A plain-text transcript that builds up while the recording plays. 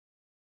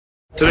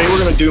Today we're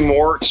going to do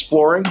more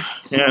exploring,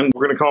 and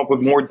we're going to come up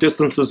with more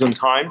distances and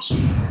times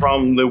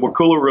from the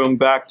Wakula room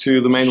back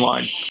to the main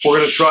line. We're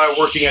going to try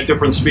working at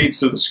different speeds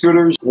to the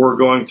scooters. We're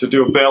going to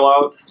do a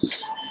bailout,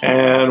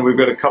 and we've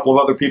got a couple of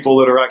other people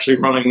that are actually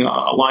running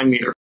a line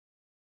meter.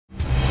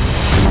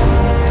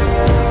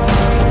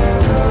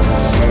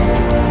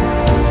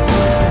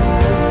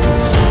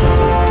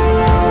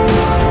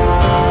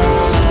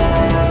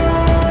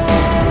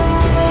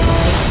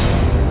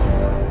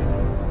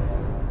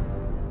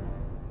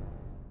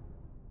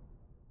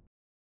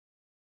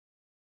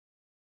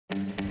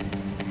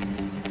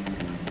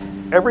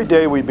 Every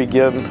day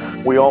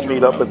we all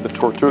meet up at the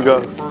Tortuga,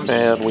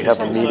 and we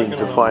have a meeting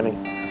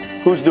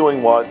defining who's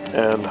doing what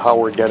and how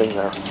we're getting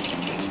there.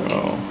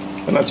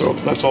 And that's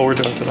all we're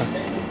doing today.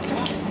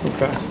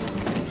 Okay.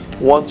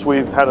 Once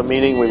we've had a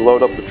meeting, we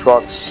load up the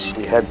trucks,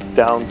 we head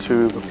down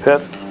to the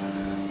pit,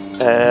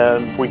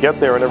 and we get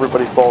there and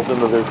everybody falls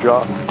into their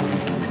job.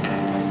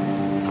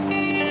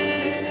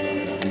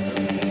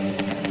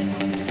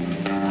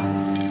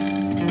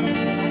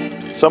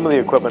 Some of the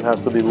equipment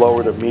has to be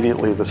lowered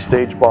immediately. The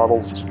stage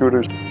bottles,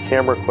 scooters,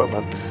 camera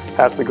equipment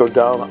has to go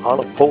down on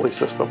a pulley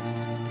system.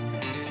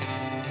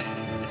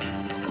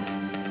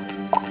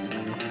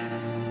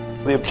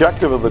 The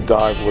objective of the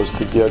dive was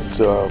to get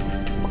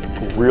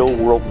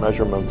real-world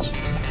measurements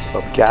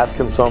of gas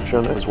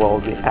consumption as well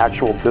as the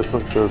actual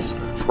distances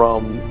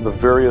from the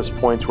various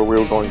points where we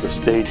were going to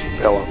stage the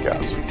bailout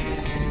gas.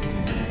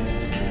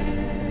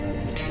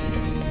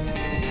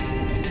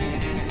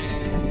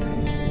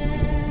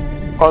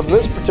 On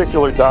this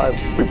particular dive,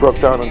 we broke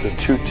down into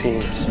two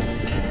teams.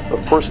 The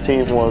first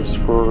team was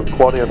for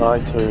Claudia and I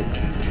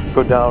to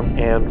go down,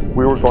 and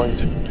we were going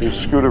to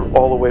scooter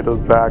all the way to the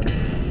back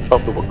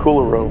of the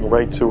Wakula room,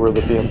 right to where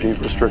the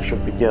BMG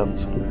restriction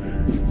begins.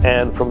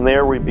 And from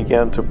there, we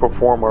began to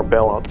perform our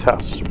bailout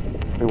tests.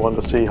 We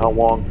wanted to see how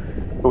long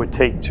it would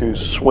take to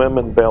swim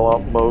in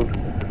bailout mode.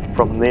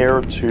 From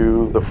there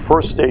to the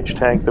first stage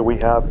tank that we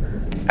have,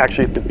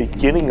 actually at the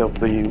beginning of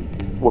the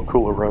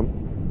Wakula room.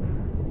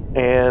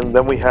 And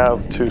then we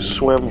have to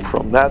swim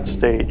from that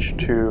stage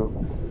to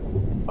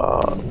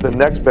the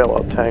next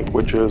bailout tank,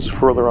 which is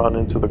further on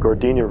into the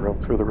Gardenia room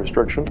through the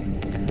restriction.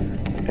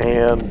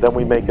 And then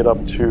we make it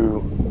up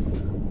to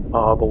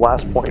the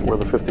last point where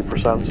the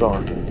 50%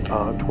 are,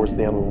 towards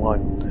the end of the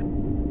line.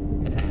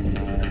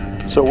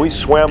 So we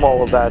swam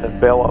all of that in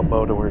bailout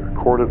mode and we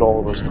recorded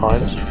all of those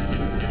times.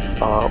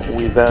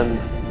 We then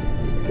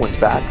went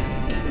back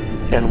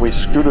and we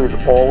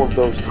scootered all of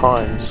those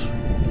times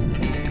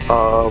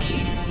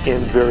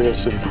in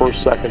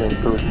first, second,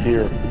 and third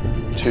gear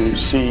to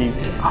see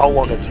how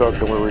long it took,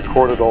 and we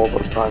recorded all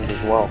those times as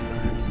well.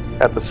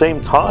 At the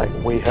same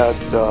time, we had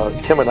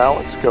Kim and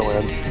Alex go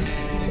in,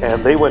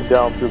 and they went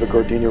down through the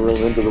Gardenia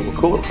room into the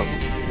Wakula room.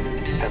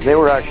 And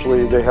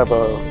they have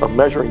a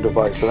measuring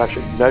device that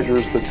actually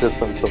measures the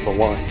distance of the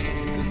line.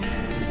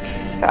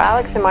 So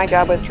Alex and my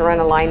job was to run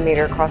a line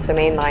meter across the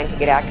main line to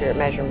get accurate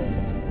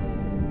measurements.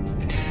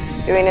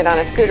 Doing it on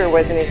a scooter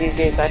wasn't as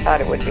easy as I thought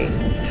it would be.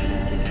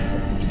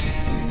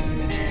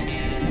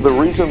 The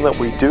reason that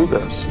we do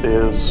this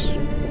is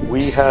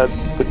we had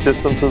the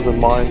distances in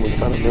mind, we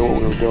kind of knew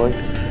what we were doing,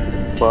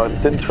 but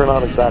it didn't turn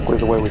out exactly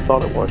the way we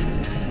thought it would.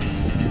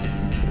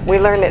 We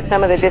learned that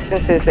some of the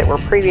distances that were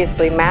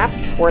previously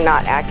mapped were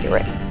not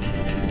accurate.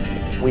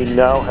 We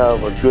now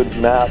have a good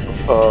map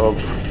of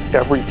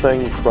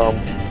everything from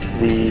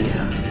the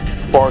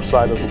far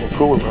side of the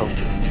Wakula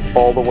room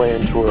all the way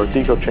into our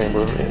deco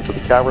chamber, into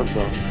the cavern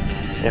zone,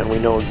 and we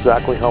know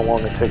exactly how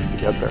long it takes to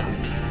get there,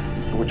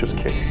 which is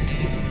key.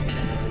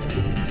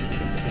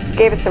 This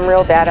gave us some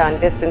real data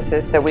on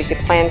distances so we could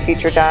plan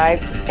future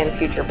dives and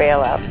future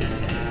bailout.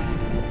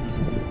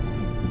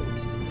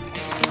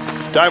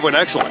 Dive went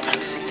excellent.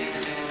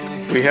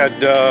 We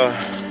had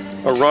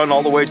a run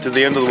all the way to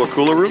the end of the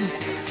Wakula room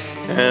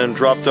and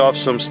dropped off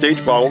some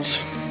stage bottles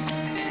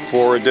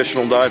for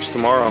additional dives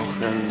tomorrow.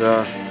 And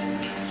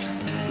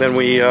then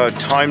we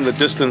timed the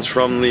distance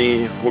from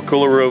the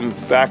Wakula room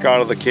back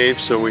out of the cave,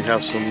 so we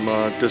have some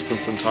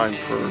distance and time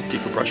for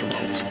decompression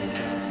bottles.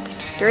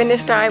 During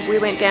this dive, we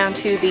went down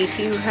to the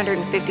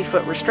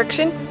 250-foot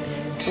restriction,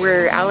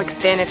 where Alex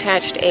then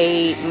attached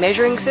a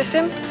measuring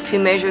system to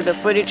measure the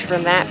footage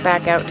from that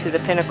back out to the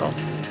pinnacle.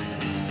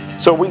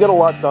 So we got a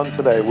lot done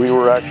today. We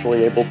were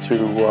actually able to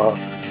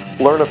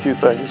learn a few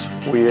things.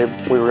 We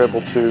were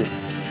able to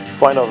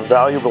find out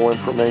valuable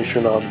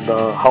information on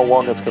how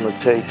long it's going to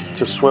take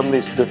to swim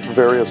these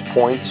various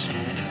points.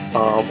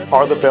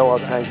 Are the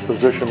bailout tanks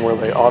positioned where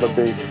they ought to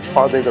be?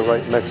 Are they the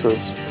right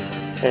mixes?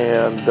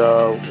 And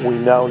we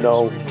now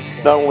know,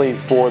 not only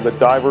for the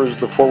divers,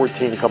 the forward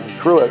team coming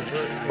through it,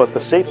 but the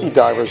safety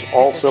divers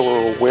also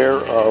are aware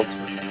of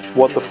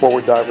what the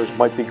forward divers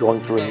might be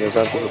going through in the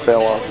event of a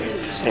bailout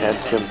and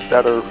can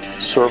better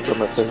serve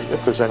them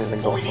if there's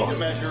anything going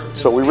on.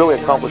 So we really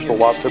accomplished a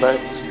lot today,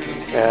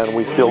 and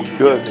we feel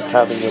good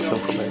having this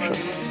information.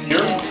 Here,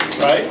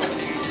 right?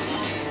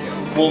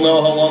 We'll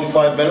know how long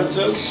 5 minutes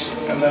is,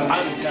 and then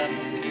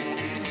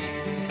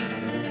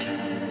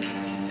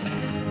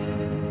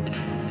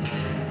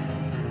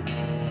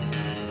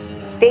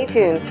Stay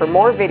tuned for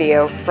more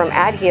video from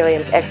Add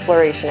Helium's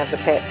exploration of the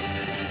pit.